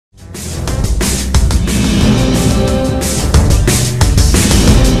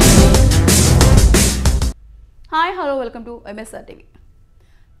Welcome to MSR TV.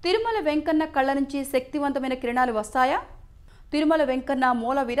 Tirumala Venkanna కళ్ళ నుంచి శక్తివంతమైన కిరణాలు వస్తాయా? తిరుమల వెంకన్న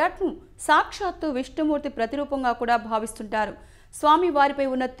మూల విరాట్ను సాక్షాత్తు విష్ణుమూర్తి ప్రతిరూపంగా కూడా భావిస్తుంటారు. స్వామి వారిపై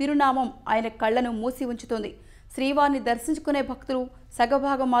ఉన్న తిరునామం ఆయన కళ్ళను మూసి ఉంచుతుంది. శ్రీవారిని దర్శించుకునే భక్తులు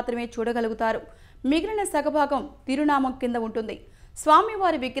సగభాగం మాత్రమే చూడగలుగుతారు. మిగిలిన సగభాగం తిరునామం కింద ఉంటుంది.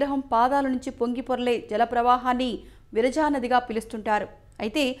 స్వామివారి విగ్రహం పాదాల నుంచి పొంగి పొరలే జలప్రవాహాన్ని విరజానదిగా పిలుస్తుంటారు.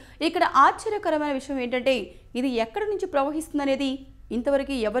 అయితే ఇక్కడ ఆశ్చర్యకరమైన విషయం ఏంటంటే ఇది ఎక్కడి నుంచి ప్రవహిస్తుందనేది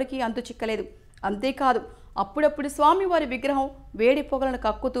ఇంతవరకు ఎవరికీ అంతు చిక్కలేదు. అంతేకాదు అప్పుడప్పుడు స్వామివారి విగ్రహం వేడి పొగలను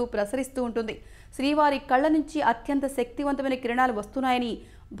కక్కుతూ ప్రసరిస్తూ ఉంటుంది. శ్రీవారి కళ్ళ నుంచి అత్యంత శక్తివంతమైన కిరణాలు వస్తున్నాయని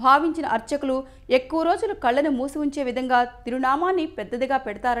భావించిన అర్చకులు ఎక్కువ రోజులు కళ్ళను మూసి ఉంచే విధంగా తిరునామాన్ని పెద్దదిగా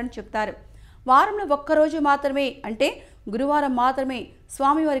పెడతారని చెప్తారు. వారంలో ఒక్కరోజు మాత్రమే అంటే గురువారం మాత్రమే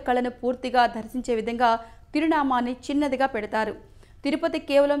స్వామివారి కళ్ళను పూర్తిగా దర్శించే విధంగా తిరునామాన్ని చిన్నదిగా పెడతారు. తిరుపతి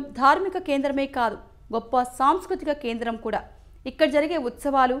కేవలం ధార్మిక కేంద్రమే కాదు, గొప్ప సాంస్కృతిక కేంద్రం కూడా. ఇక్కడ జరిగే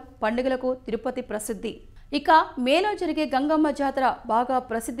ఉత్సవాలు పండుగలకు తిరుపతి ప్రసిద్ధి. ఇక మేలో జరిగే గంగమ్మ జాతర బాగా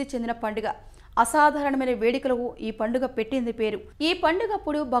ప్రసిద్ధి చెందిన పండుగ. అసాధారణమైన వేడుకలకు ఈ పండుగ పెట్టింది పేరు. ఈ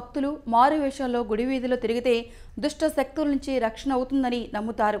పండుగప్పుడు భక్తులు మారువేషాల్లో గుడి వీధిలో తిరిగితే దుష్ట శక్తుల నుంచి రక్షణ అవుతుందని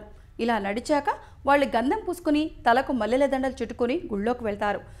నమ్ముతారు. ఇలా నడిచాక వాళ్ళు గంధం పూసుకుని తలకు మల్లెల దండలు చుట్టుకుని గుళ్ళోకి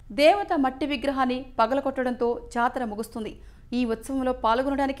వెళ్తారు. దేవత మట్టి విగ్రహాన్ని పగలకొట్టడంతో జాతర ముగుస్తుంది. ఈ ఉత్సవంలో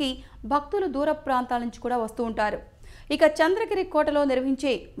పాల్గొనడానికి భక్తులు దూర ప్రాంతాల నుంచి కూడా వస్తూ ఉంటారు. ఇక చంద్రగిరి కోటలో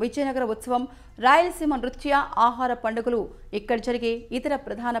నిర్వహించే విజయనగర ఉత్సవం, రాయలసీమ నృత్య ఆహార పండుగలు ఇక్కడ జరిగే ఇతర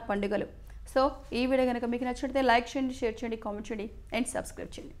ప్రధాన పండుగలు. సో ఈ వీడియో కనుక మీకు నచ్చినట్లయితే లైక్ చేయండి, షేర్ చేయండి, కామెంట్ చేయండి అండ్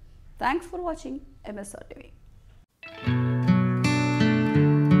సబ్స్క్రైబ్ చేయండి. Thanks for watching MSR TV.